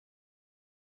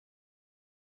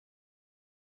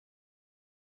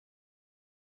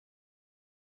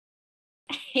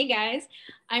Hey guys,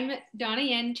 I'm Donna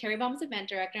Yen, Cherry Bomb's event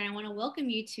director, and I want to welcome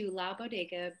you to La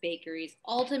Bodega Bakery's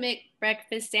ultimate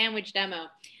breakfast sandwich demo.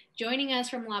 Joining us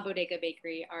from La Bodega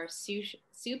Bakery are Sue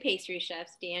pastry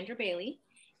chefs DeAndra Bailey,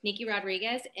 Nikkie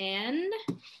Rodriguez, and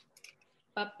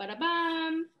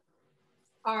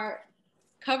our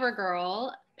cover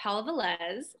girl Paola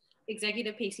Velez,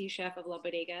 executive pastry chef of La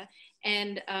Bodega.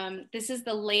 And this is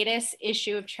the latest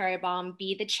issue of Cherry Bomb,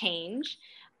 Be the Change.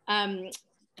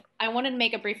 I wanted to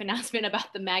make a brief announcement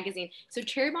about the magazine. So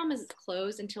Cherry Bomb is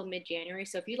closed until mid-January.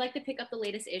 So if you'd like to pick up the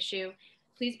latest issue,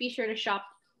 please be sure to shop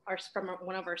from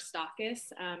one of our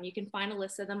stockists. You can find a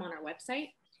list of them on our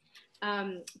website.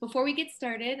 Before we get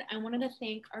started, I wanted to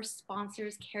thank our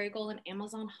sponsors, Kerrygold and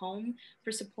Amazon Home,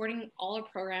 for supporting all our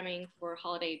programming for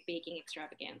Holiday Baking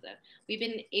Extravaganza. We've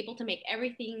been able to make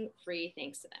everything free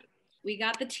thanks to them. We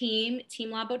got the Team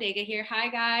La Bodega here. Hi,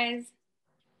 guys.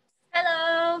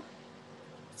 Hello.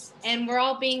 And we're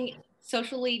all being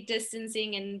socially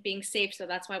distancing and being safe, so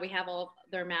that's why we have all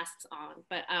their masks on.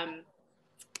 But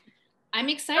I'm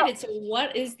excited. So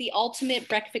what is the ultimate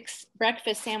breakfast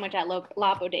sandwich at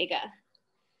La Bodega?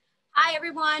 Hi,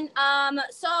 everyone.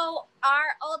 So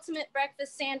our ultimate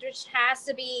breakfast sandwich has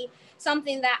to be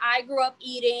something that I grew up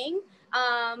eating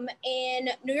in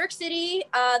New York City,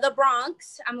 the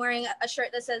Bronx. I'm wearing a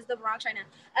shirt that says the Bronx right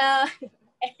now.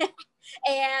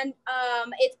 And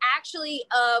it's actually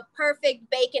a perfect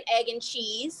bacon, egg, and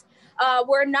cheese.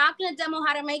 We're not going to demo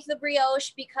how to make the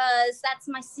brioche because that's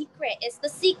my secret. It's the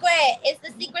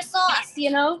secret sauce,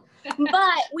 you know?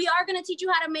 But we are going to teach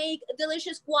you how to make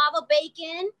delicious guava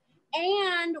bacon,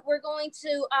 and we're going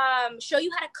to show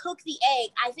you how to cook the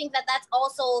egg. I think that that's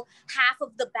also half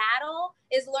of the battle,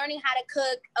 is learning how to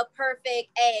cook a perfect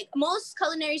egg. Most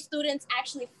culinary students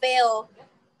actually fail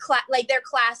their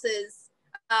classes.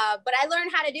 But I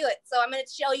learned how to do it. So I'm going to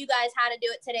show you guys how to do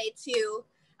it today too.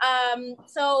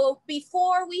 So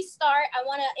before we start, I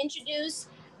want to introduce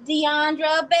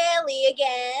DeAndra Bailey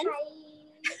again.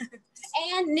 Hi.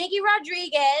 And Nikkie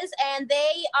Rodriguez. And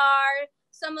they are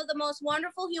some of the most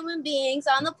wonderful human beings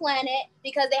on the planet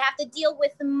because they have to deal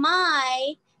with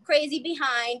my crazy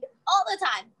behind all the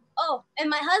time. Oh, and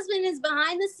my husband is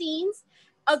behind the scenes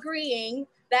agreeing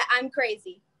that I'm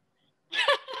crazy.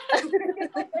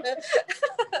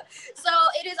 So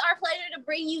it is our pleasure to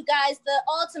bring you guys the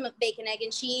ultimate bacon, egg,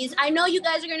 and cheese. I know you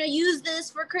guys are going to use this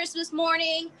for Christmas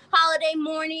morning, holiday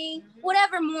morning,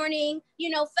 whatever morning. You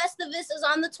know, Festivus is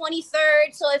on the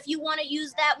 23rd. So if you want to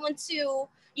use that one too,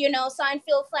 you know,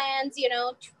 Seinfeld fans, you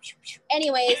know.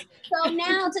 Anyways, so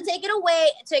now to take it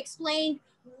away, to explain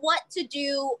what to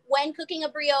do when cooking a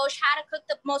brioche, how to cook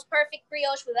the most perfect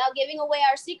brioche without giving away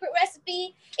our secret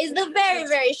recipe, is the very,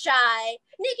 very shy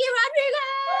Nikkie Rodriguez.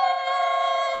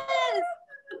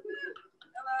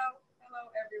 Hello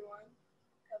everyone.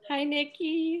 Hello. Hi,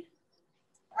 Nikkie.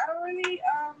 I don't really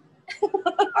I don't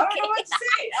know what to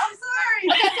say. I'm sorry.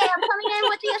 Okay, I'm coming in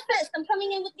with the assist.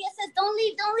 Don't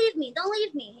leave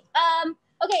me.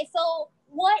 Okay, so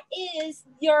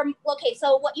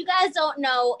so what you guys don't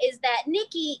know is that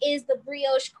Nikkie is the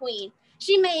brioche queen.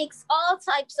 She makes all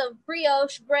types of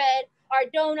brioche bread, our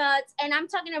donuts, and I'm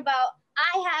talking about,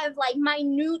 I have like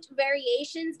minute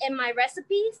variations in my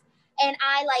recipes, and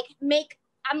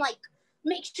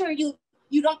make sure you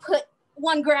don't put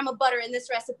 1 gram of butter in this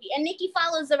recipe. And Nikkie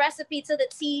follows the recipe to the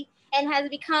T and has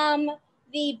become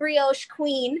the brioche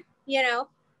queen, you know.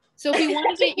 So if we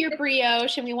want to get your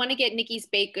brioche and we want to get Nikkie's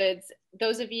baked goods,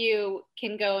 those of you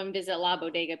can go and visit La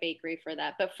Bodega Bakery for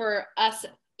that. But for us,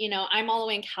 you know, I'm all the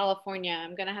way in California.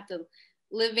 I'm going to have to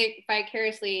live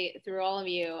vicariously through all of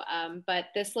you. But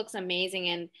this looks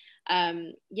amazing.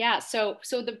 And yeah, so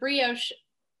the brioche,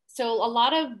 so a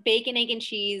lot of bacon, egg, and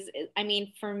cheese. I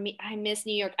mean, for me, I miss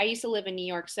New York. I used to live in New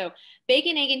York. So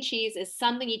bacon, egg, and cheese is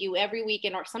something you do every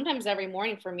weekend or sometimes every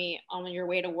morning for me on your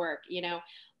way to work, you know.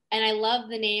 And I love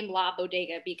the name La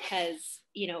Bodega because,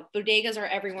 you know, bodegas are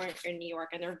everywhere in New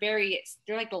York, and they're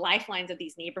like the lifelines of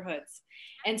these neighborhoods.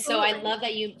 And so I love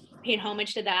that you paid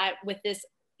homage to that with this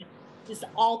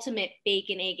ultimate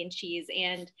bacon, egg, and cheese.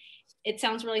 And it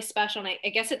sounds really special. And I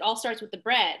guess it all starts with the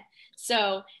bread.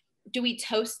 So do we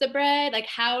toast the bread? Like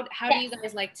how do you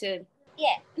guys like to?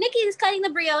 Yeah, Nikkie is cutting the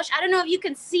brioche. I don't know if you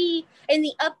can see in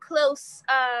the up close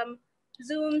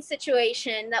Zoom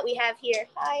situation that we have here.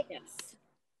 Hi. Yes.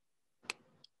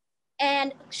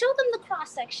 And show them the cross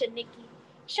section, Nikkie.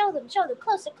 Show them.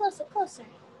 Closer.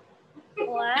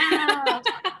 Wow.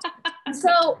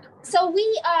 So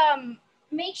we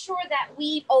make sure that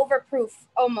we overproof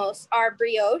almost our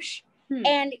brioche,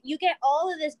 and you get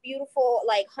all of this beautiful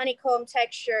like honeycomb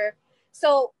texture.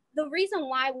 So the reason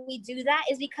why we do that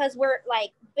is because we're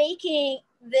like baking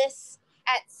this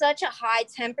at such a high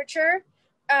temperature,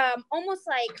 almost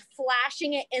like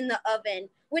flashing it in the oven,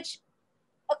 which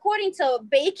according to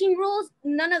baking rules,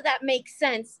 none of that makes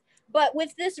sense. But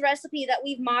with this recipe that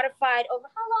we've modified over,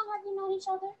 how long have you known each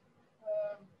other?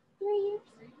 3 years.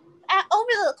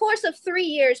 Over the course of 3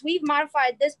 years, we've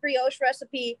modified this brioche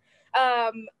recipe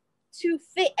to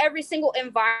fit every single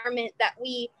environment that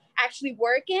we actually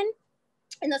work in.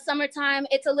 In the summertime,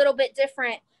 it's a little bit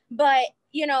different. But,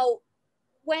 you know,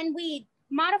 when we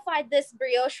modified this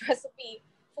brioche recipe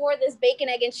for this bacon,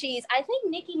 egg, and cheese, I think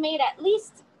Nikki made at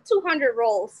least 200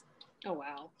 rolls. Oh,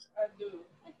 wow. I do.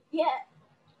 Yeah.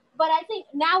 But I think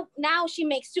now she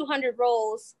makes 200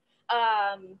 rolls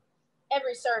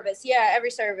every service. Yeah,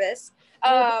 every service.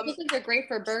 These are great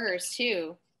for burgers,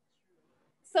 too.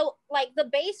 So, like, the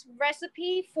base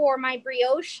recipe for my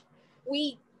brioche,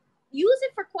 we use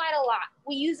it for quite a lot.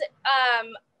 We use it,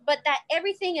 but that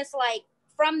everything is, like,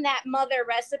 from that mother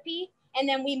recipe, and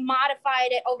then we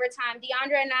modified it over time.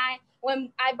 DeAndra and I,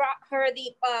 when I brought her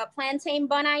the plantain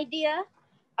bun idea,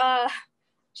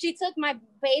 she took my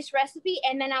base recipe,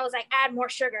 and then I was like, add more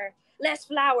sugar, less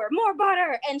flour, more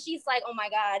butter. And she's like, oh my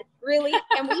God, really?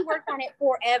 And we worked on it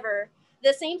forever.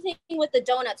 The same thing with the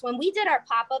donuts. When we did our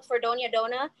pop-up for Doña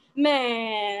Dona,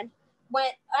 man, when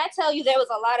I tell you there was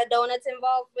a lot of donuts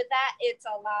involved with that, it's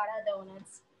a lot of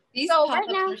donuts. These so pop-ups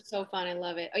right now, are so fun. I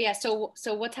love it. Oh yeah. So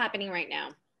what's happening right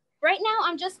now? Right now,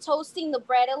 I'm just toasting the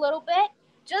bread a little bit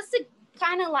just to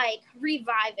kind of like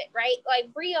revive it, right?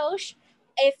 Like brioche,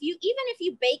 even if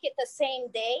you bake it the same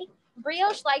day,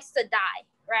 brioche likes to die,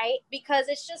 right? Because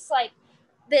it's just like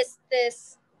this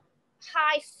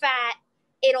high fat.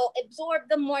 It'll absorb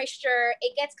the moisture.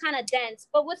 It gets kind of dense,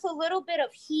 but with a little bit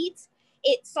of heat,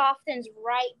 it softens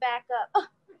right back up. Oh,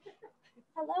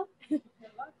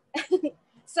 hello.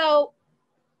 So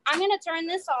I'm going to turn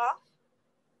this off.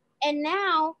 And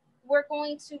now we're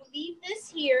going to leave this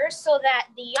here so that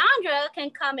DeAndra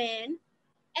can come in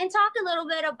and talk a little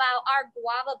bit about our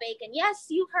guava bacon. Yes,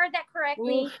 you heard that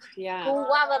correctly. Oof, yeah.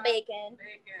 Guava bacon.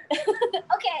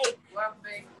 Okay. Guava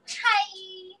bacon.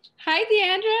 Hi. Hi,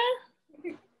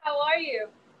 DeAndra. How are you?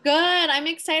 Good. I'm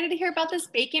excited to hear about this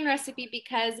bacon recipe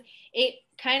because it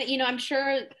kind of, I'm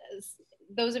sure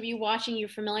those of you watching, you're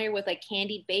familiar with like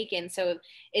candied bacon. So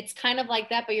it's kind of like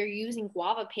that, but you're using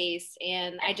guava paste.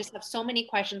 And I just have so many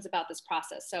questions about this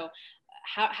process. So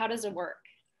how does it work?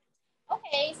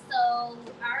 Okay, so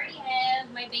I already have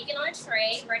my bacon on a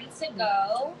tray ready to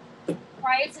go.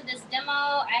 Prior to this demo,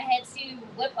 I had to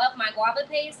whip up my guava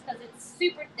paste because it's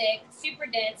super thick, super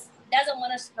dense, doesn't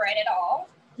want to spread at all.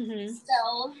 Mm-hmm.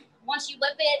 So once you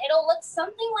whip it, it'll look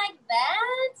something like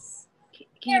that.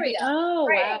 Here we go. Oh,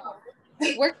 right. Wow.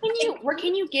 Where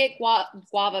can you get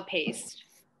guava paste?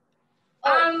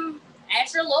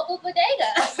 At your local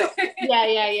bodega.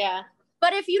 Yeah.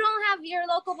 But if you don't have your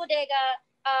local bodega,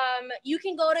 you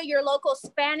can go to your local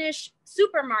Spanish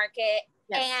supermarket.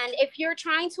 Yes. And if you're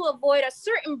trying to avoid a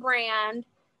certain brand,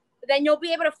 then you'll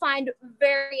be able to find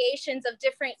variations of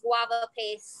different guava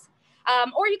pastes.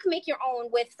 Or you can make your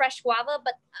own with fresh guava,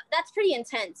 but that's pretty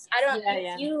intense.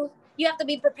 You have to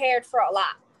be prepared for a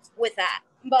lot with that.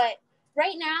 But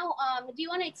right now, do you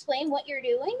want to explain what you're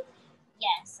doing?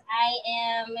 Yes,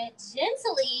 I am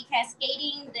gently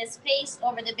cascading this paste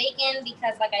over the bacon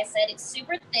because, like I said, it's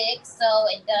super thick, so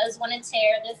it does want to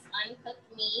tear this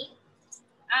uncooked meat.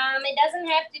 It doesn't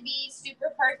have to be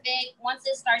super perfect. Once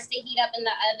it starts to heat up in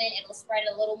the oven, it'll spread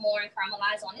a little more and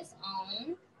caramelize on its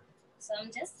own. So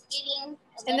I'm just getting.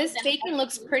 And this bacon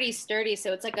looks pretty sturdy.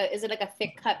 So it's is it like a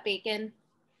thick cut bacon?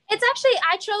 It's actually,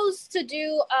 I chose to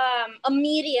do a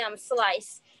medium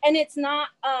slice, and it's not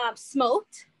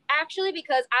smoked actually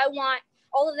because I want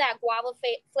all of that guava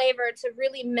flavor to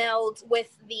really meld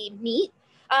with the meat.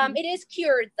 It is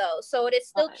cured though, so it is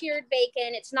still cured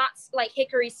bacon. It's not like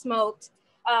hickory smoked,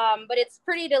 but it's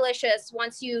pretty delicious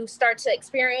once you start to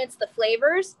experience the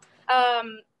flavors.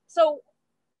 So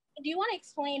do you want to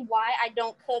explain why I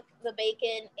don't cook the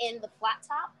bacon in the flat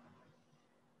top?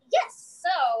 Yes.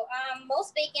 So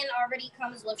most bacon already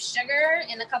comes with sugar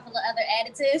and a couple of other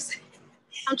additives.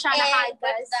 I'm trying to hide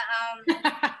this.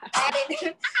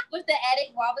 With the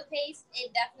added guava paste,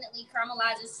 it definitely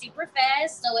caramelizes super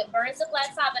fast, so it burns the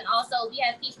flat top. And also, we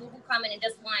have people who come in and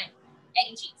just want egg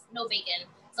and cheese, no bacon.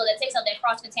 So that takes out that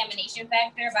cross-contamination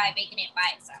factor by baking it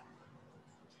by itself.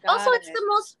 Also, it's the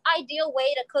most ideal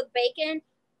way to cook bacon.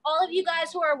 All of you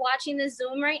guys who are watching this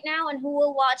Zoom right now and who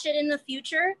will watch it in the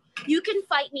future, you can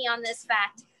fight me on this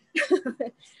fact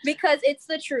because it's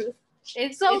the truth.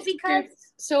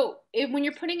 Because So when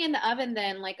you're putting in the oven,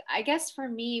 then like I guess for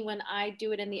me when I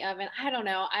do it in the oven, I don't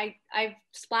know. I've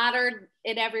splattered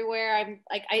it everywhere. I'm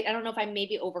like I don't know if I'm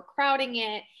maybe overcrowding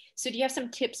it. So do you have some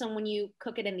tips on when you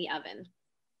cook it in the oven?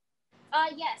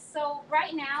 Yes. So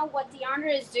right now, what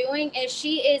DeAndra is doing is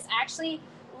she is actually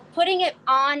putting it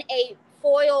on a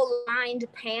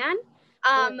foil-lined pan.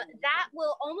 That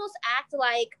will almost act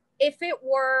like if it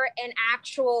were an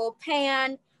actual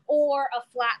pan or a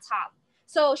flat top.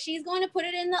 So she's going to put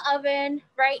it in the oven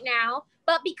right now.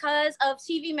 But because of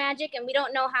TV magic and we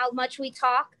don't know how much we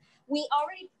talk, we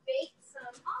already baked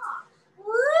some off.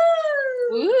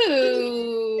 Woo!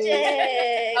 Ooh.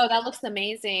 Oh, that looks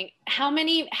amazing.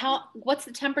 What's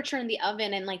the temperature in the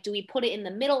oven? And like, do we put it in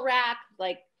the middle rack?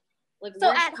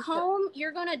 So at home,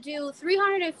 you're going to do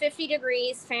 350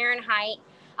 degrees Fahrenheit.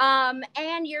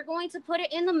 And you're going to put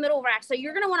it in the middle rack. So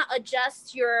you're going to want to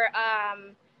adjust your,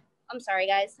 I'm sorry,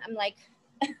 guys. I'm like,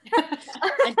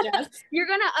 you're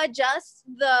going to adjust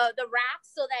the rack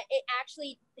so that it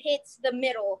actually hits the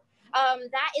middle.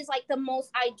 That is like the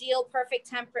most ideal, perfect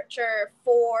temperature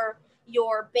for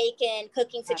your bacon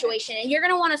cooking situation. And you're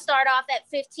going to want to start off at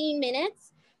 15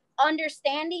 minutes,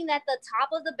 understanding that the top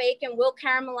of the bacon will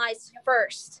caramelize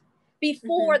first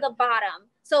before the bottom.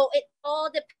 So it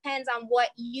all depends on what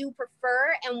you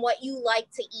prefer and what you like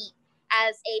to eat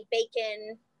as a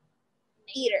bacon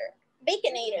eater.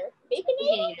 Baconator.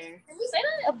 Baconator? Did we say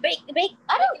that? A bacon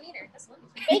eater. That's what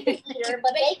bacon eater,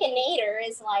 but baconator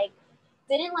is like,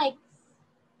 didn't like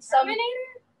some.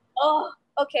 Terminator? Oh,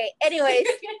 okay. Anyways,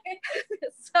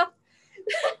 so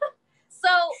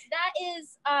that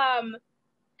is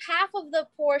half of the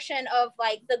portion of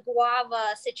like the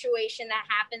guava situation that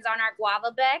happens on our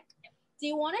guava bec. Do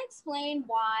you want to explain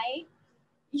why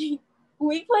we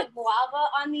put guava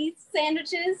on these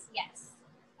sandwiches? Yes.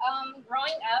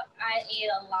 Growing up, I ate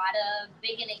a lot of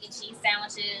bacon, egg, and cheese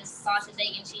sandwiches, sausage,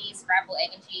 egg, and cheese, scrambled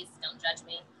egg and cheese. Don't judge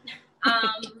me.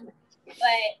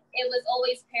 But it was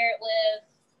always paired with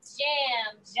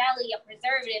jam, jelly, a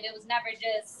preservative. It was never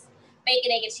just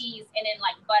bacon, egg, and cheese, and then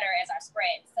like butter as our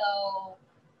spread. So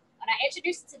when I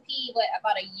introduced it to P,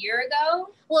 about a year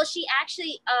ago? Well, she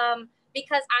actually,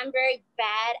 because I'm very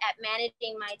bad at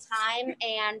managing my time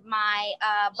and my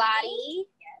body,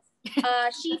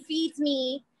 she feeds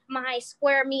me my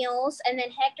square meals, and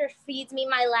then Hector feeds me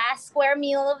my last square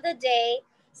meal of the day.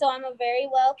 So I'm a very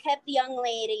well-kept young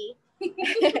lady.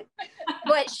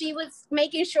 But she was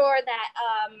making sure that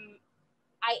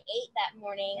I ate that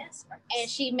morning. Yes, and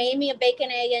she made me a bacon,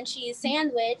 egg, and cheese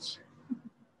sandwich.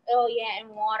 Oh, yeah, and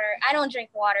water. I don't drink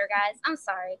water, guys. I'm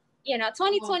sorry. You know,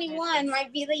 2021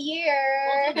 might be the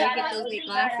year.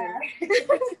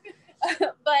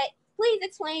 But please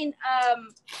explain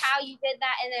how you did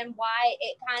that and then why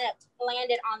it kind of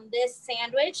landed on this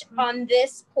sandwich, on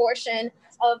this portion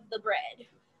of the bread.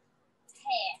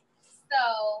 Okay.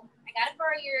 So I got it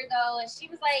for a year ago, and she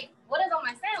was like, what is on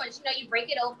my sandwich? You know, you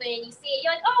break it open, you see it,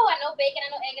 you're like, oh, I know bacon,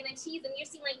 I know egg, and then cheese, and you're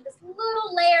seeing like this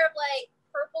little layer of like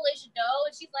purplish dough,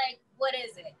 and she's like, what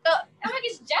is it? I'm like,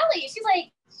 it's jelly. She's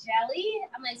like, jelly?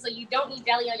 I'm like, so you don't need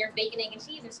jelly on your bacon, egg, and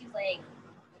cheese? And she's like,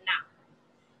 nah.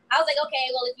 I was like,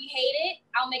 okay, well, if you hate it,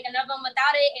 I'll make another one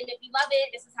without it, and if you love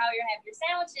it, this is how you'll have your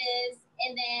sandwiches.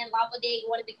 And then La Bodega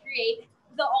wanted to create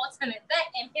the alternate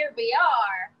that, and here we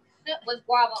are with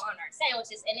guava on our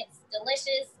sandwiches, and it's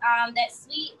delicious. That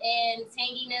sweet and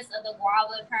tanginess of the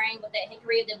guava pairing with that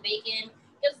hickory of the bacon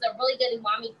gives a really good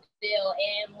umami feel.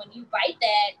 And when you bite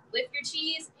that with your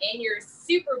cheese and your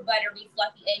super buttery,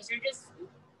 fluffy eggs, you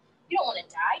don't want to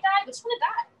die, but you want to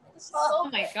die. Oh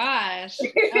my gosh.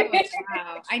 Oh,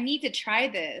 wow. I need to try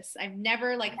this. I've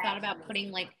never thought about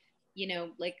putting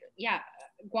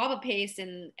guava paste,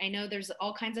 and I know there's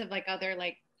all kinds of other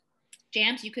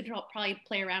jams you could probably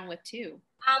play around with too.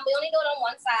 We only do it on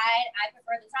one side. I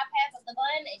prefer the top half of the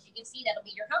bun. As you can see, that'll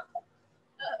be your hump.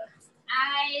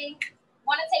 I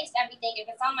want to taste everything. If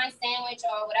it's on my sandwich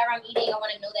or whatever I'm eating, I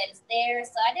want to know that it's there.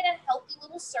 So I did a healthy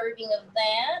little serving of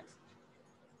that,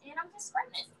 and I'm just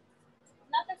spreading it.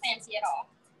 Nothing fancy at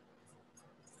all.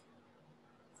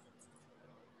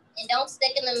 And don't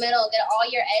stick in the middle. Get all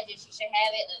your edges. You should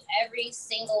have it in every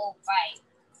single bite.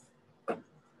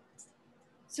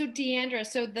 So DeAndra,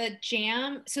 so the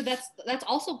jam, so that's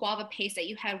also guava paste that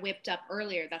you had whipped up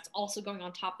earlier. That's also going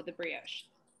on top of the brioche.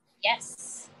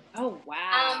 Yes. Oh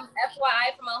wow.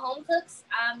 FYI for my home cooks,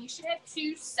 you should have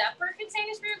 2 separate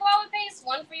containers for your guava paste.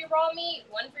 One for your raw meat,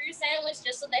 one for your sandwich,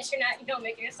 just so that you're not,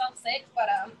 making yourself sick. But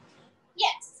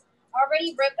yes,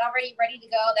 already ripped, already ready to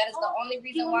go. That is the only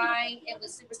reason why it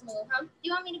was super smooth. Do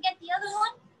you want me to get the other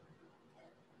one?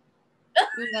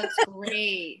 Ooh, that's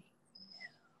great.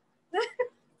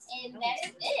 And that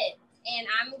is it. And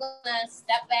I'm gonna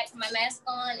step back from my mask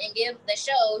on and give the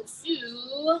show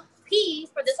to P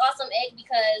for this awesome egg,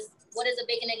 because what is a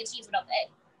bacon, egg, and cheese without the egg?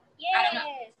 Yeah. I don't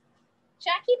know.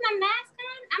 Should I keep my mask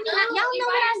on? I mean, No, y'all know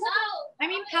what I'm I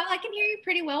mean, Paola, I can hear you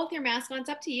pretty well with your mask on. It's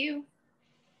up to you.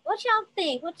 What y'all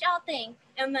think? What y'all think?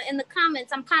 In the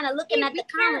comments, I'm kind of looking at the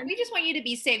comments. We just want you to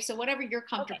be safe, so whatever you're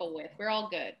comfortable with, we're all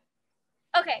good.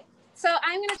 Okay, so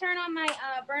I'm gonna turn on my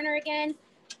burner again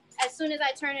as soon as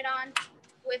I turn it on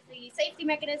with the safety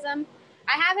mechanism.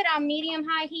 I have it on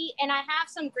medium-high heat, and I have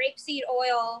some grapeseed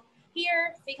oil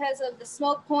here because of the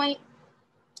smoke point.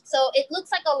 So it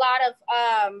looks like a lot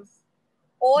of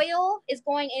oil is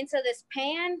going into this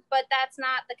pan, but that's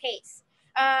not the case.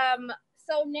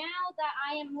 So now that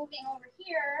I am moving over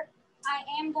here, I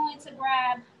am going to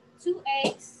grab 2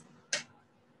 eggs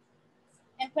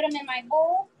and put them in my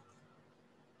bowl.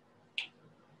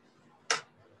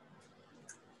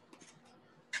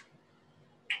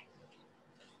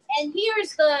 And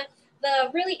here's the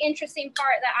really interesting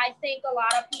part that I think a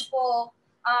lot of people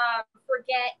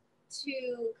forget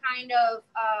to kind of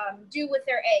do with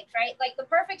their eggs, right? Like the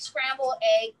perfect scrambled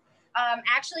egg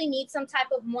actually needs some type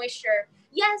of moisture.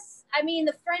 Yes, I mean,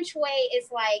 the French way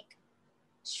is like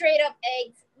straight up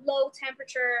eggs, low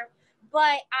temperature,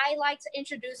 but I like to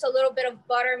introduce a little bit of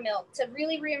buttermilk to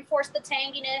really reinforce the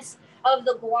tanginess of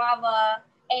the guava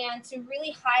and to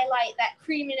really highlight that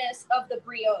creaminess of the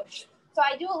brioche. So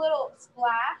I do a little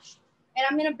splash, and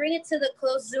I'm gonna bring it to the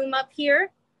close zoom up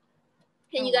here.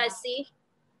 Can you guys see?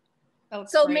 Oh,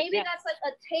 so great. maybe that's like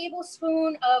a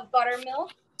tablespoon of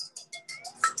buttermilk.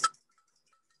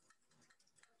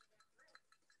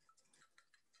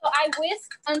 So I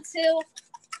whisk until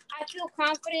I feel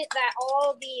confident that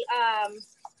all the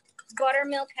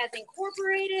buttermilk has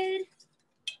incorporated.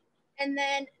 And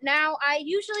then now I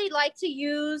usually like to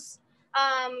use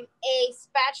a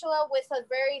spatula with a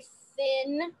very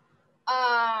thin,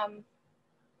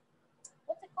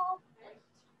 what's it called?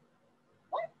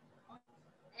 What?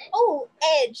 Oh,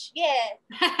 edge, yeah.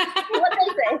 What they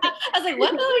say? I was like,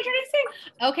 what are you trying to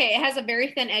say? Okay, it has a very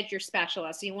thin edge, your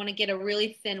spatula. So you want to get a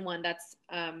really thin one that's,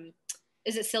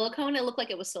 is it silicone? It looked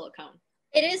like it was silicone.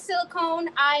 It is silicone.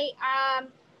 I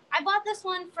bought this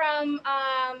one from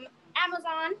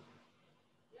Amazon.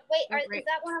 Wait, is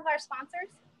that one of our sponsors?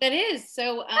 That is.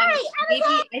 So Hi, maybe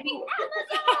Amazon! I think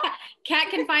Kat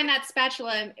can find that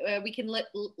spatula. We can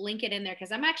link it in there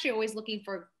because I'm actually always looking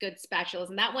for good spatulas,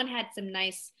 and that one had some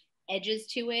nice edges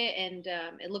to it, and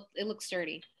it looked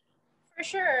sturdy. For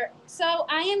sure. So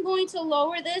I am going to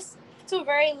lower this to a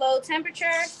very low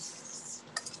temperature.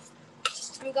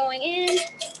 I'm going in.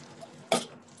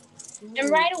 Ooh. And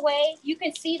right away, you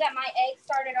can see that my egg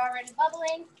started already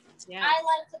bubbling. Yeah. I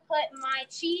like to put my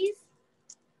cheese.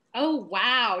 Oh,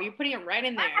 wow. You're putting it right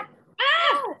in there.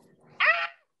 Ah!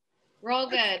 We're all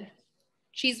good.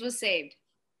 Cheese was saved.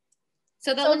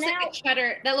 So that looks like a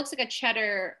cheddar. That looks like a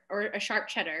cheddar or a sharp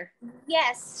cheddar.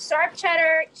 Yes, sharp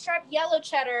cheddar, sharp yellow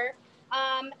cheddar.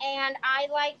 And I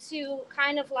like to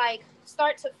kind of like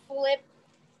start to flip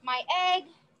my egg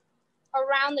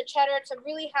around the cheddar to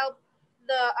really help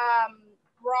the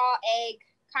raw egg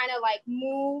kind of like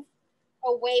move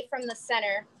away from the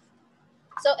center.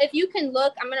 So if you can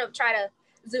look, I'm going to try to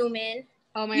zoom in.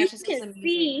 Oh my gosh, you can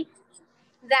see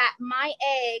that my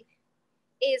egg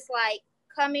is like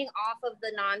coming off of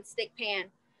the nonstick pan.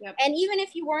 Yep. And even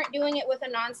if you weren't doing it with a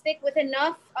nonstick, with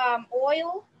enough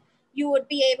oil, you would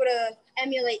be able to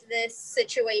emulate this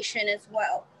situation as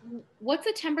well. What's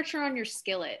the temperature on your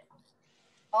skillet?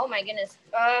 Oh my goodness.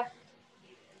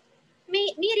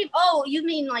 Medium. Oh, you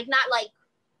mean like not like,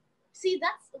 see,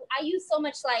 I use so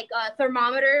much like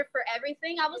thermometer for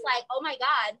everything. I was like, oh my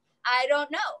God, I don't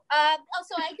know.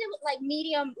 So I did like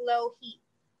medium low heat.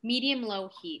 Medium low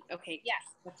heat. Okay. Yes.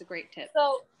 That's a great tip.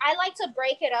 So I like to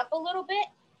break it up a little bit.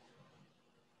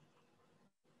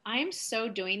 I'm so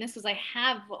doing this because I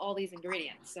have all these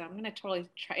ingredients. So I'm going to totally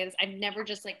try this. I've never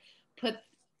just like put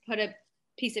a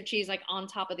piece of cheese like on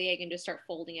top of the egg and just start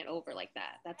folding it over like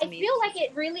that. That's amazing. I feel like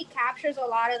it really captures a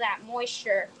lot of that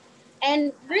moisture.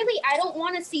 And really, I don't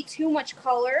want to see too much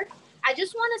color. I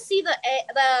just want to see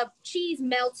the cheese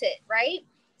melted, right?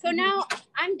 So now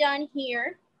I'm done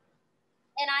here.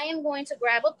 And I am going to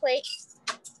grab a plate.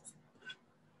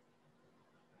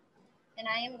 And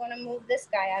I am going to move this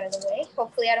guy out of the way.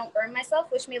 Hopefully I don't burn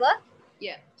myself. Wish me luck.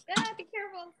 Yeah. Be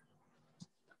careful.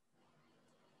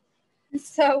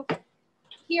 So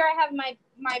here I have my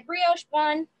brioche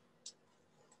bun.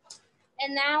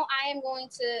 And now I am going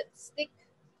to stick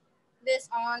this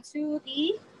onto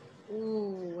the...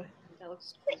 Ooh, that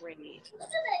looks great. Look at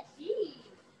that cheese.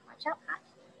 Watch out,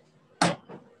 hot.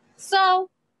 So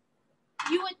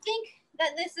you would think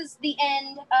that this is the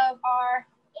end of our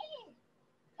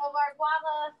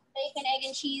guava, bacon, egg,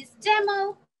 and cheese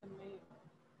demo.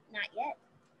 Not yet,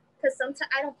 because sometimes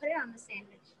I don't put it on the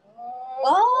sandwich.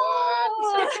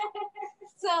 Oh,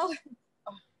 so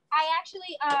I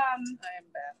actually I am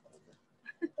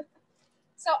baffled.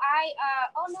 So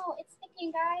oh no, it's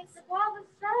sticking, guys. The guava's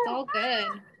It's all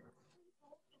good.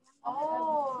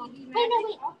 Oh,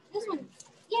 wait, this one.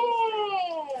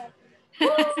 Yeah. Woo!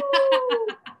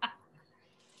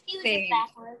 He was just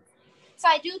backwards. So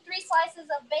I do 3 slices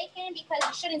of bacon because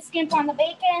you shouldn't skimp on the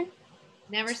bacon.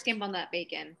 Never skimp on that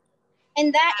bacon.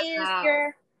 And that is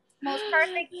your most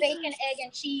perfect bacon, egg,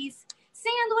 and cheese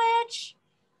sandwich.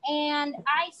 And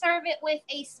I serve it with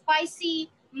a spicy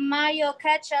mayo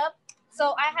ketchup.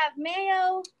 So I have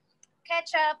mayo,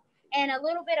 ketchup, and a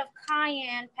little bit of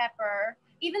cayenne pepper.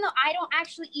 Even though I don't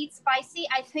actually eat spicy,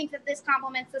 I think that this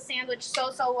complements the sandwich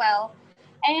so well.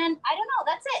 And I don't know,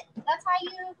 that's it. That's how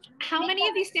you. How many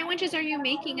of these sandwiches are you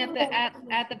making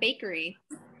at the bakery?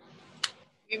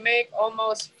 We make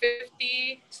almost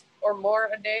 50 or more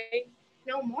a day.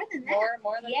 No, more than that.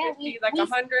 More than 50, like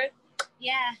 100.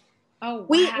 Yeah. Oh, wow.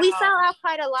 We sell out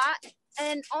quite a lot,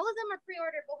 and all of them are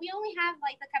pre-ordered, but we only have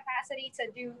like the capacity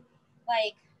to do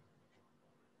like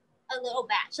a little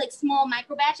batch, like small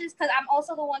micro batches, because I'm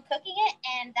also the one cooking it,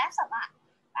 and that's a lot.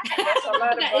 That's a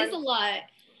lot of That buns. is a lot.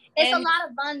 It's a lot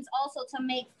of buns also to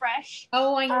make fresh.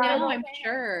 Oh, I know, I'm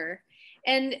sure.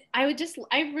 And I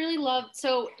really love,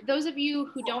 so those of you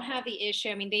who don't have the issue,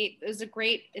 I mean, it's a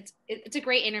great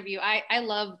interview. I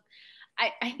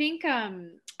think,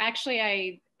 actually,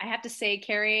 I have to say,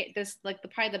 Carrie, this, like,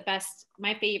 probably the best,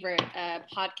 my favorite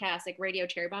podcast, like Radio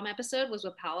Cherry Bomb episode was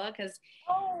with Paola, because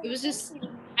it was just,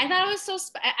 I thought it was so,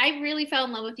 I really fell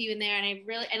in love with you in there,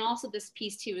 and also this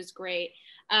piece too is great.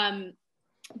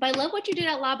 But I love what you did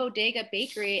at La Bodega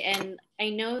Bakery, and I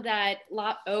know that,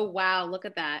 oh wow, look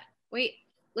at that. Wait,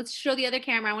 let's show the other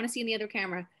camera. I want to see in the other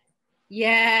camera.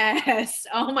 Yes.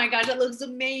 Oh my gosh, that looks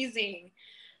amazing.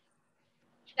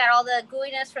 Got all the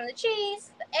gooiness from the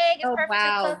cheese. The egg is perfectly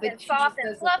cooked and soft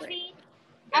and fluffy.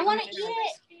 I want to eat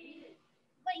it.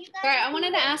 But you guys. All right, I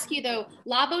wanted to ask you though,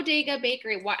 La Bodega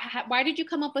Bakery, why did you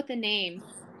come up with the name?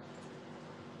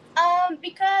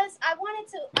 Because I wanted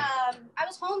to, I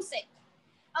was homesick.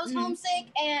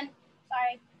 Homesick and,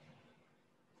 sorry.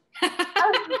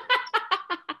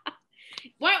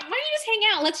 Why don't you just hang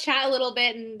out? Let's chat a little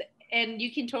bit, and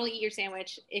you can totally eat your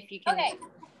sandwich if you can. Okay,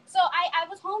 so I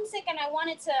was homesick and I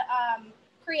wanted to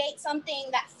create something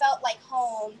that felt like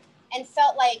home and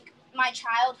felt like my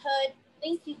childhood.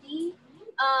 Thank you, Dee.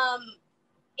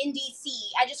 In DC,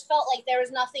 I just felt like there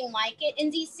was nothing like it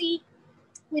in DC.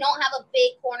 We don't have a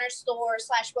big corner store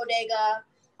 / bodega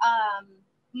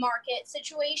market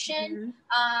situation.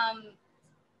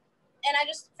 And I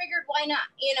just figured, why not?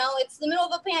 You know, it's the middle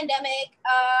of a pandemic.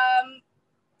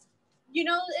 You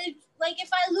know, it's like if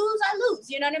I lose,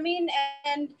 you know what I mean?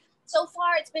 And so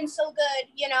far it's been so good.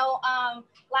 You know,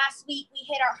 last week we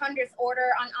hit our 100th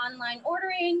order on online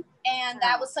ordering, and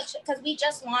that was because we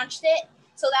just launched it.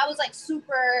 So that was like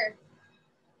super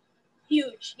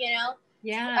huge, you know?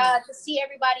 Yeah. To see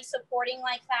everybody supporting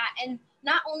like that, and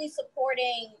not only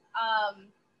supporting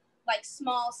like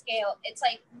small scale, it's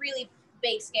like really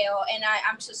big scale, and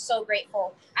I'm just so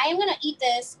grateful. I am gonna eat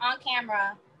this on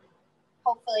camera.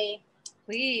 Hopefully,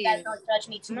 please, you guys don't judge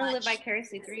me too much. I'm gonna live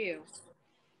vicariously through you.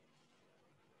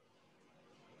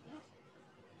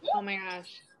 Oh my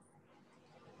gosh.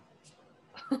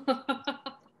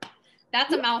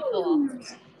 That's a mouthful.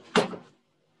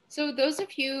 So those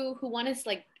of you who want to,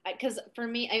 like, because for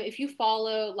me, if you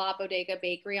follow La Bodega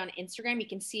Bakery on Instagram, you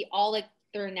can see all like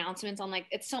their announcements on, like,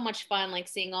 it's so much fun, like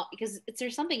seeing all, because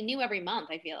there's something new every month,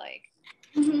 I feel like.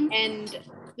 And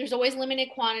there's always limited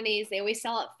quantities. They always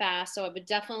sell out fast. So I would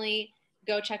definitely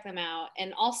go check them out.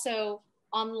 And also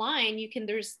online,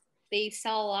 they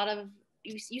sell a lot of,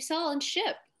 you sell and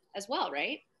ship as well,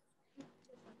 right?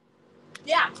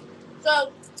 Yeah.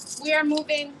 So we are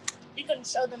moving. You can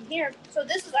show them here. So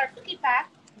this is our cookie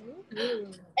pack.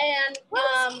 And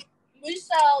we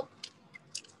sell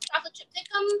chocolate chip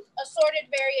thickums, assorted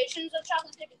variations of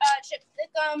chocolate chip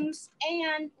thickums,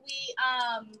 and we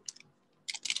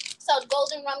sell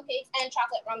golden rum cakes and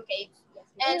chocolate rum cakes.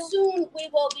 And soon we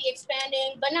will be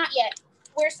expanding, but not yet.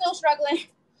 We're still struggling,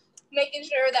 making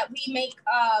sure that we make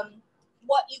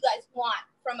what you guys want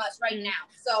from us right now.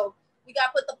 So we got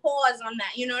to put the pause on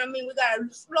that. You know what I mean? We got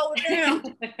to slow it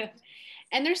down.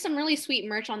 And there's some really sweet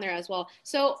merch on there as well.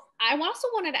 So I also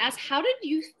wanted to ask, how did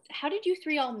you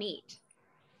three all meet?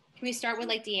 Can we start with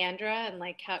like DeAndra and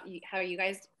like how you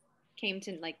guys came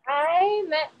to like? I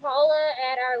met Paula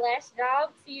at our last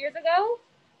job 2 years ago.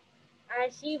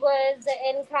 She was the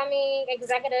incoming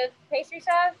executive pastry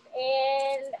chef,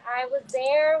 and I was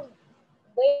there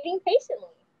waiting patiently.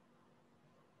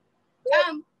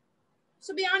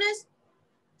 To be honest,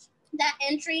 that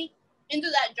entry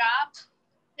into that job,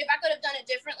 if I could have done it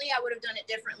differently, I would have done it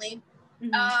differently.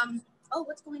 Mm-hmm. Oh,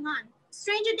 what's going on?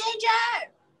 Stranger danger!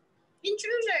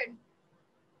 Intrusion!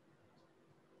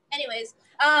 Anyways,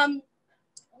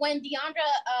 when DeAndra,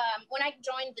 when I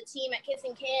joined the team at Kiss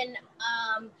and Kin,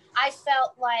 I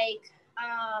felt like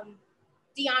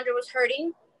DeAndra was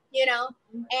hurting, you know,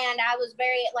 and I was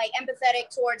very like empathetic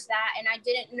towards that, and I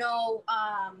didn't know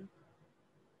how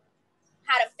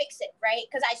to fix it, right?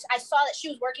 Because I saw that she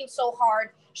was working so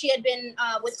hard. She had been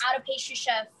without a pastry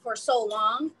chef for so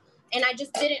long, and I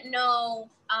just didn't know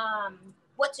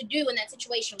what to do in that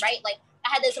situation, right? Like I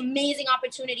had this amazing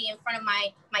opportunity in front of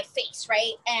my face,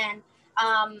 right? And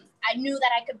I knew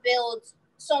that I could build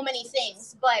so many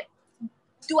things, but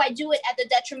do I do it at the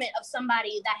detriment of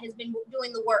somebody that has been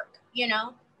doing the work, you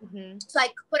know? Mm-hmm. So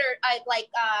I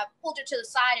pulled her to the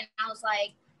side and I was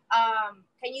like,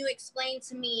 can you explain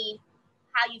to me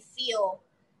how you feel,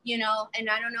 you know? And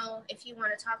I don't know if you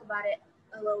want to talk about it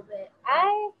a little bit.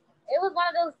 It was one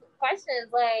of those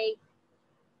questions, like,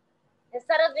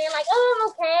 instead of being like, oh, I'm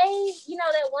okay, you know,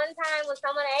 that one time when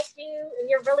someone asked you and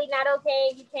you're really not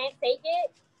okay, you can't take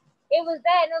it. It was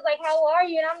that, and it was like, how are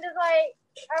you? And I'm just like,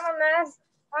 I'm a mess.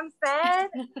 I'm sad.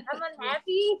 I'm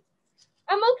unhappy.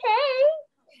 I'm okay,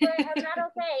 but I'm not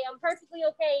okay. I'm perfectly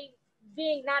okay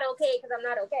being not okay because I'm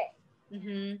not okay.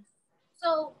 Mm-hmm.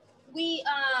 So we,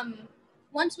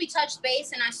 once we touched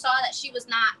base and I saw that she was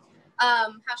not,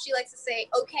 how she likes to say,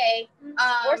 okay.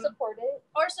 Or supported.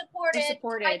 I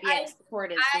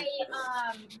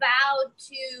vowed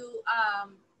to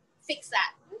fix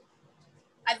that.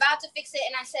 I vowed to fix it,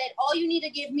 and I said, all you need to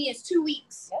give me is 2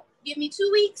 weeks. Yep. Give me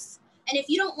 2 weeks, and if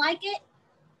you don't like it,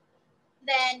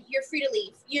 then you're free to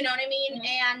leave. You know what I mean?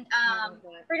 Mm-hmm. And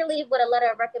free to leave with a letter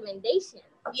of recommendation.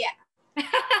 Yeah.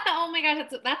 Oh my gosh,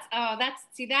 that's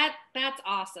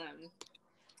awesome.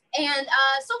 And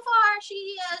so far,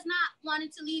 she has not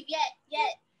wanted to leave yet.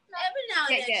 Every now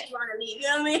and then she want to leave. You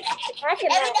know what I mean? Every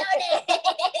now and then.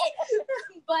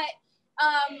 But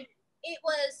it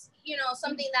was, you know,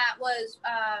 something that was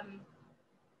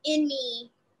in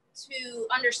me to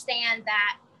understand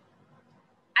that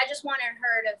I just wanted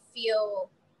her to feel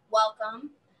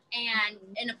welcome and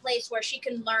in a place where she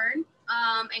can learn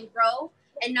and grow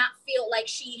and not feel like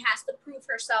she has to prove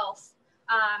herself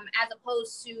as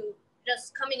opposed to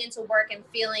just coming into work and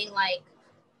feeling like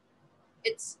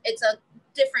it's a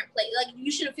different place. Like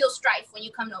you shouldn't feel strife when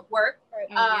you come to work, or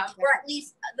at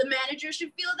least the manager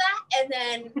should feel that, and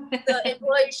then the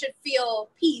employee should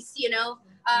feel peace. You know,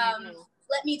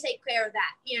 let me take care of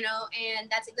that. You know, and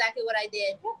that's exactly what I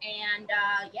did. And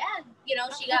you know,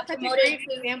 she got promoted. That's a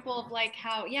great example of like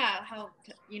how you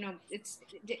know it's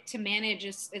to manage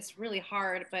it's really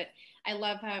hard, but I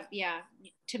love how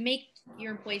to make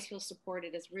your employees feel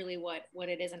supported is really what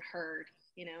it is and heard.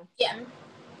 You know. Yeah.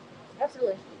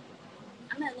 Absolutely.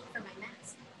 I'm gonna look for my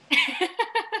mask.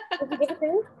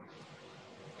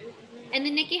 And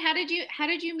then Nikki, how did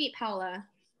you meet Paola?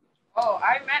 Oh,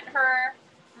 I met her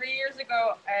 3 years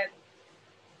ago at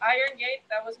Iron Gate.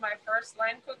 That was my first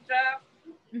line cook job.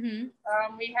 Mm-hmm.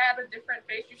 We had a different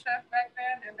pastry chef back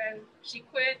then, and then she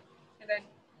quit, and then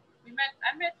I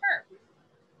met her.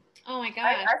 Oh my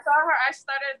gosh! I saw her. I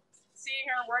started seeing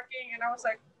her working, and I was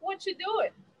like, "What you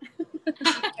doing?" And she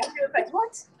was like,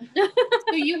 "What?"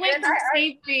 So you went from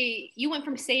savory. You went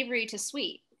from savory to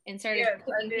sweet and started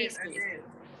cooking pastries. I did.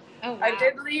 Oh wow! I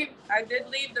did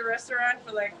leave the restaurant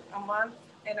for like a month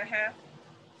and a half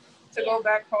to go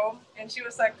back home, and she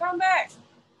was like, "Come back."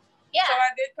 Yeah. So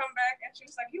I did come back, and she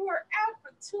was like, "You were out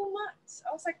for 2 months."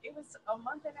 I was like, "It was a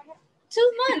month and a half."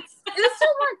 2 months. It was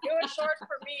 2 months. It was short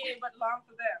for me, but long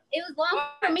for them. It was long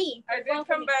for me. I did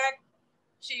come back.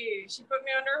 She put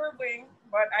me under her wing,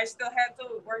 but I still had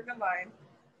to work the line,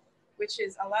 which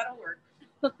is a lot of work.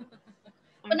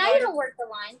 But now you don't work the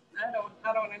line. I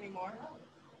don't anymore.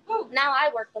 Now I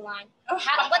work the line.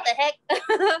 What the heck?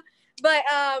 But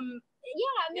I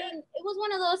mean, it was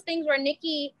one of those things where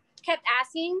Nikki kept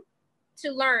asking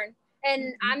to learn,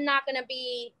 and I'm not gonna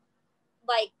be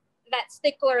like that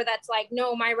stickler that's like,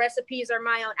 no, my recipes are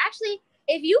my own. Actually,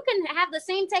 if you can have the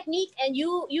same technique and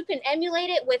you can emulate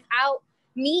it without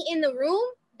me in the room,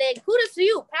 then kudos to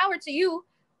you, power to you.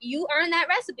 You earned that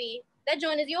recipe. That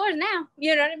joint is yours now.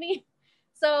 You know what I mean?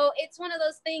 So it's one of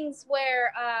those things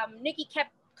where Nikki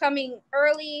kept coming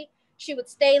early. She would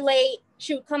stay late.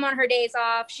 She would come on her days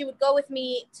off. She would go with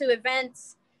me to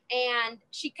events, and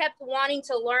she kept wanting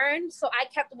to learn. So I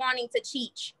kept wanting to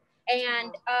teach.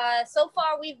 And so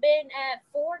far we've been at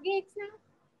 4 gigs now.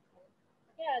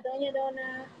 Yeah, Doña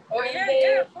Donna. Oh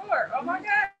yeah, 4. Oh my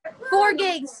God. 4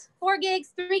 gigs,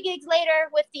 3 gigs later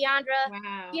with DeAndra.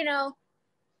 Wow. You know,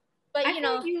 but I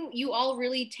know you all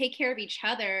really take care of each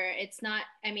other. It's not,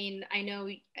 I mean, I know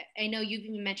you've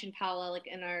even mentioned Paola, like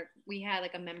we had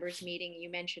like a members meeting. You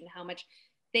mentioned how much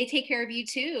they take care of you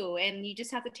too. And you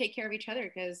just have to take care of each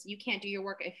other because you can't do your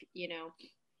work if, yeah.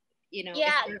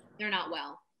 if they're not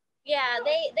well. Yeah,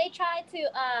 they try to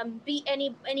beat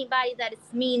anybody that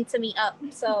is mean to me up.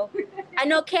 So I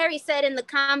know Carrie said in the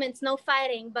comments, no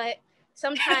fighting, but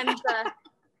sometimes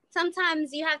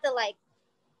you have to like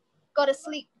go to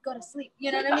sleep.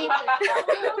 You know what I mean?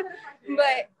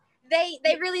 But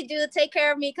they really do take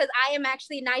care of me because I am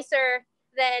actually nicer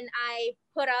than I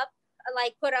put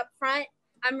up front.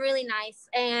 I'm really nice,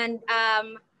 and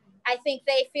I think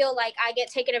they feel like I get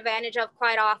taken advantage of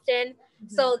quite often.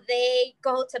 So they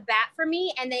go to bat for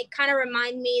me, and they kind of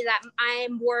remind me that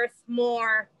I'm worth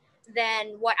more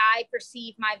than what I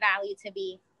perceive my value to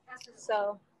be.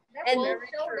 So, and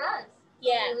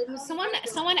yeah.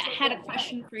 Someone had a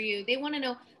question for you. They want to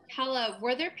know, Paola,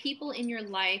 were there people in your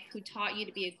life who taught you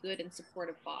to be a good and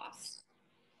supportive boss?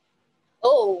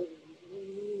 Oh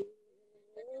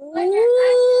my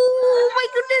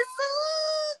goodness.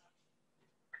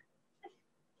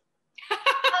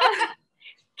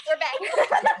 We're back.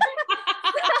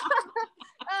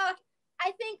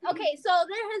 I think, okay, so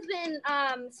there has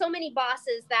been so many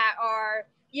bosses that are,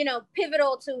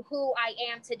 pivotal to who I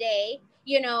am today,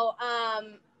 and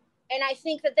I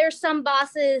think that there's some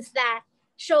bosses that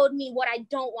showed me what I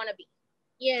don't want to be,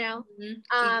 and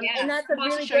that's a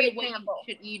really good example.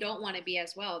 You don't want to be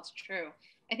as well. It's true.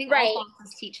 I think right. all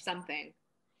bosses teach something.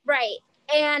 Right.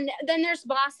 And then there's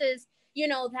bosses,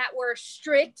 that were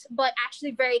strict, but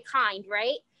actually very kind,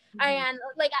 right? And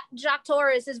like Jacques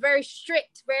Torres is very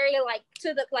strict, very like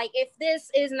if this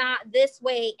is not this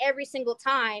way every single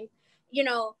time,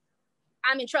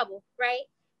 I'm in trouble, right?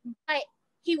 But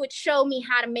he would show me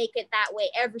how to make it that way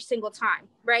every single time,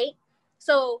 right?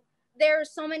 So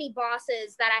there's so many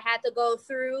bosses that I had to go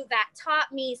through that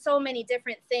taught me so many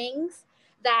different things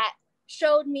that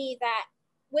showed me that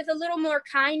with a little more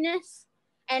kindness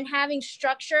and having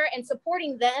structure and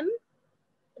supporting them,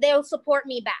 they'll support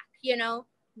me back,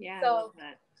 Yeah, so I love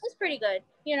that. It's pretty good.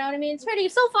 You know what I mean? It's pretty,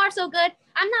 so far so good.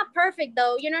 I'm not perfect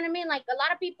though. You know what I mean? Like a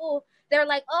lot of people, they're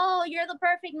like, oh, you're the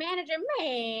perfect manager.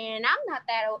 Man, I'm not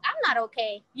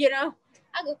okay. I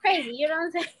go crazy. You know what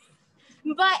I'm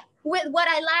saying? But with what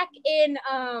I lack in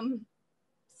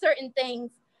certain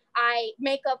things, I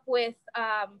make up with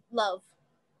love.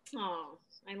 Oh,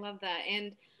 I love that.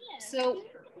 And so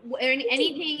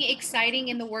anything exciting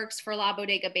in the works for La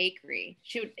Bodega Bakery?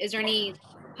 Is there any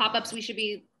pop-ups we should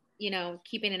be,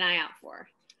 keeping an eye out for?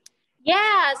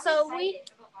 Yeah, so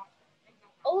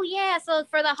so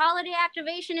for the holiday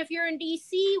activation, if you're in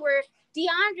DC, where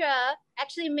DeAndra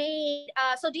actually made,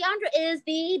 so DeAndra is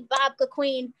the babka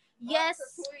queen. Yes,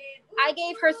 I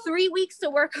gave her 3 weeks to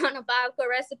work on a babka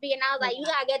recipe, and I was like, you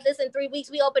gotta get this in 3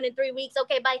 weeks. We open in 3 weeks.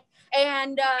 Okay, bye.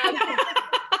 And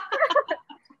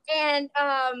and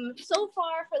so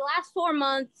far for the last 4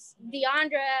 months,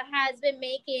 DeAndra has been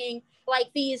making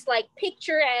like these like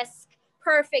picturesque,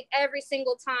 perfect every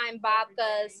single time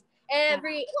babkas. Not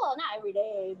every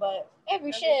day, but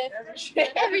every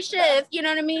shift, you know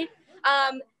what I mean?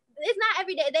 It's not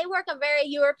every day. They work a very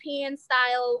European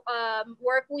style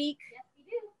work week. Yes, we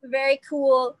do. Very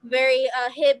cool, very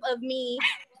hip of me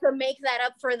to make that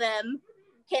up for them.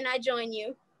 Can I join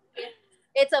you?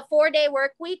 It's a 4-day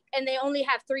work week, and they only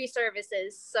have 3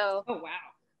 services. So. Oh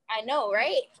wow. I know,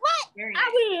 right? What? Very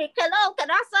nice. Hello, can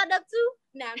I sign up too?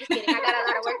 No, I'm just kidding. I got a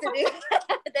lot of work to do.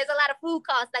 There's a lot of food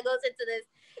costs that goes into this.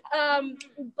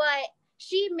 But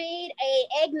she made a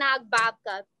eggnog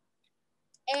babka,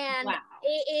 and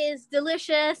it is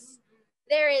delicious.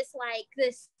 There is like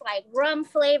this like rum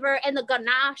flavor, and the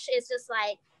ganache is just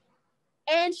like,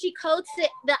 and she coats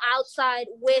it the outside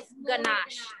with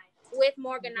ganache, with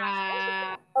more ganache.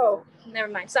 Wow. Oh, never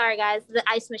mind. Sorry, guys. The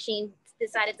ice machine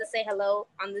decided to say hello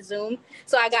on the Zoom,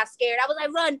 so I got scared. I was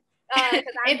like, run.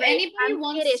 If anybody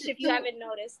wants British, if you haven't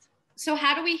noticed. So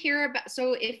how do we hear about,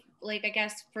 so if like, I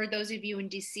guess for those of you in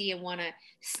DC and want to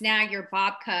snag your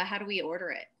babka, how do we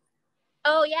order it?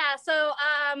 Oh yeah, so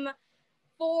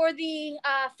for the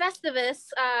Festivus,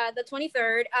 the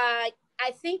 23rd, I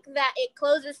think that it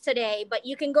closes today, but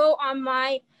you can go on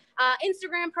my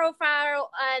Instagram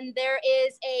profile, and there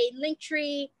is a link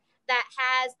tree that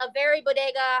has a very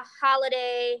bodega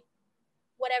holiday,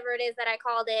 whatever it is that I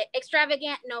called it,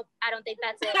 extravagant. Nope, I don't think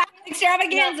that's it.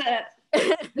 Extravaganza. No.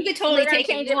 You could totally take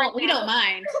it. We don't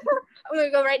mind. I'm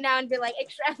gonna go right now and be like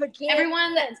extravagant.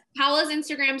 Everyone, Paola's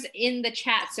Instagram's in the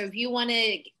chat, so if you want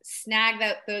to snag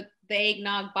the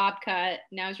eggnog babka,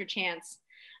 now's your chance.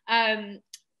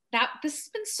 This has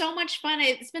been so much fun.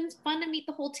 It's been fun to meet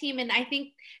the whole team, and I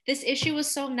think this issue was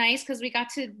so nice because we got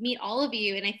to meet all of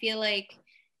you, and I feel like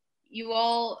you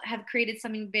all have created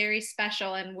something very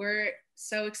special, and we're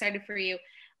so excited for you.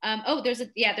 There's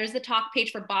the talk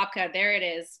page for babka. There it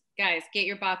is, guys. Get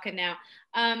your babka now.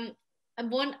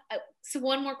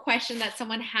 One more question that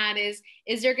someone had is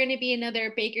there going to be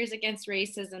another Bakers Against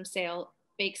Racism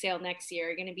bake sale next year?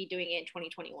 Are you going to be doing it in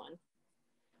 2021?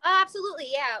 Absolutely,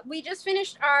 yeah. We just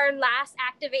finished our last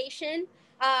activation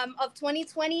of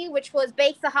 2020, which was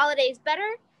Bake the Holidays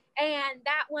Better. And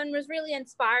that one was really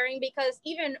inspiring because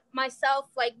even myself,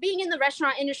 like being in the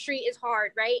restaurant industry is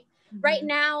hard, right? Mm-hmm. Right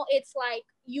now, it's like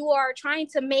you are trying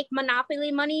to make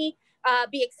monopoly money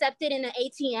be accepted in an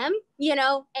ATM,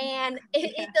 and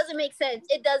it doesn't make sense.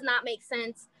 It does not make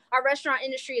sense. Our restaurant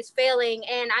industry is failing.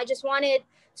 And I just wanted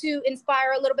to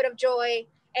inspire a little bit of joy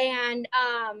and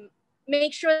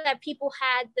make sure that people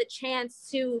had the chance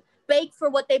to bake for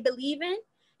what they believe in,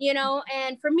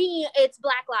 and for me, it's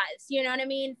Black lives, you know what I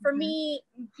mean? For me,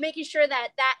 making sure that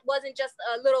wasn't just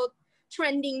a little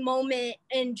trending moment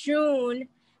in June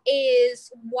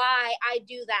is why I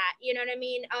do that. You know what I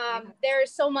mean?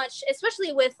 There's so much,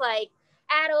 especially with like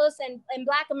ADOS and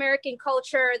Black American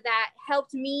culture, that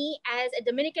helped me as a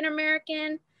Dominican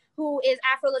American who is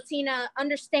Afro-Latina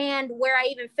understand where I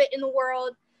even fit in the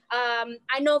world.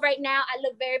 I know right now I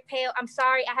look very pale. I'm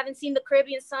sorry. I haven't seen the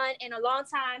Caribbean sun in a long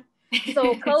time.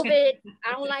 So COVID,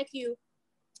 I don't like you.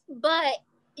 But,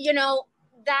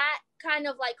 that kind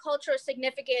of like cultural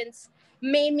significance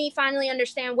made me finally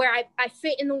understand where I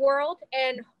fit in the world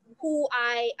and who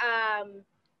I am,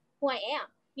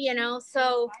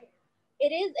 So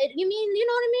it is, you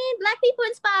know what I mean? Black people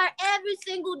inspire every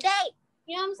single day.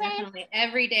 You know what I'm saying? Definitely,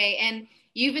 every day. And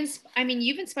you've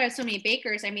inspired so many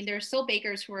bakers. I mean, there are still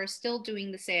bakers who are still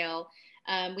doing the sale.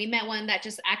 We met one that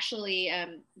just actually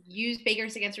used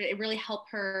Bakers Against It. It really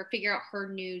helped her figure out her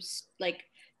news, like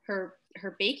her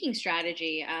baking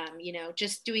strategy.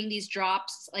 Just doing these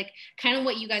drops, like kind of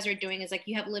what you guys are doing is like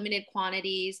you have limited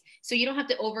quantities, so you don't have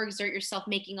to overexert yourself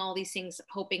making all these things,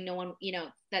 hoping no one,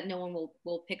 that no one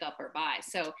will pick up or buy.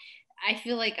 So I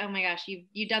feel like, oh my gosh,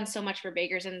 you've done so much for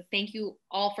bakers, and thank you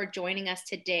all for joining us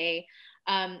today.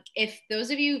 If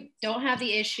those of you don't have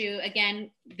the issue,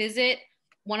 again, visit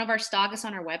one of our stock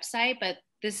on our website, but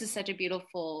this is such a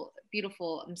beautiful,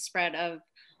 beautiful spread of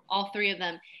all three of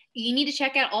them. You need to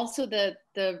check out also the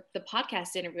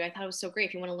podcast interview. I thought it was so great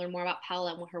if you want to learn more about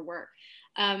Paola and her work.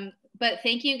 But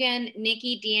thank you again,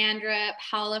 Nikkie, DeAndra,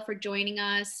 Paola, for joining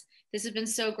us. This has been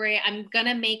so great. I'm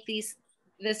gonna make this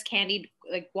candied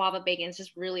like guava bacon. It's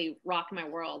just really rocked my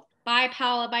world. Bye,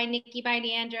 Paola. Bye, Nikkie. Bye,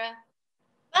 DeAndra.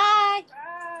 Bye.